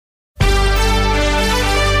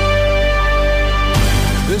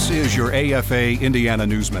is your AFA Indiana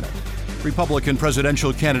News Minute. Republican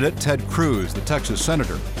presidential candidate Ted Cruz, the Texas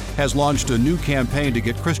senator, has launched a new campaign to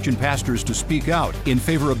get Christian pastors to speak out in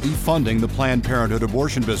favor of defunding the Planned Parenthood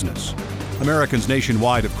abortion business. Americans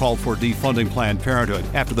nationwide have called for defunding Planned Parenthood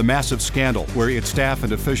after the massive scandal where its staff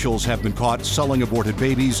and officials have been caught selling aborted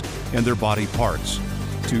babies and their body parts.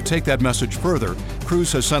 To take that message further,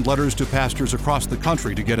 Cruz has sent letters to pastors across the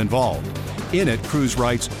country to get involved. In it, Cruz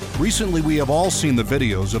writes, "Recently we have all seen the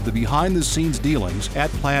videos of the behind-the-scenes dealings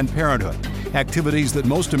at Planned Parenthood, activities that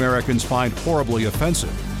most Americans find horribly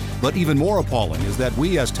offensive. But even more appalling is that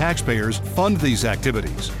we as taxpayers fund these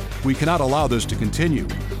activities. We cannot allow this to continue.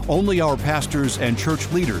 Only our pastors and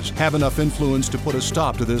church leaders have enough influence to put a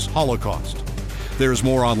stop to this Holocaust." There's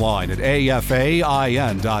more online at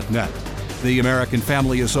afain.net. The American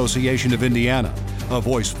Family Association of Indiana, a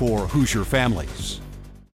voice for Hoosier families.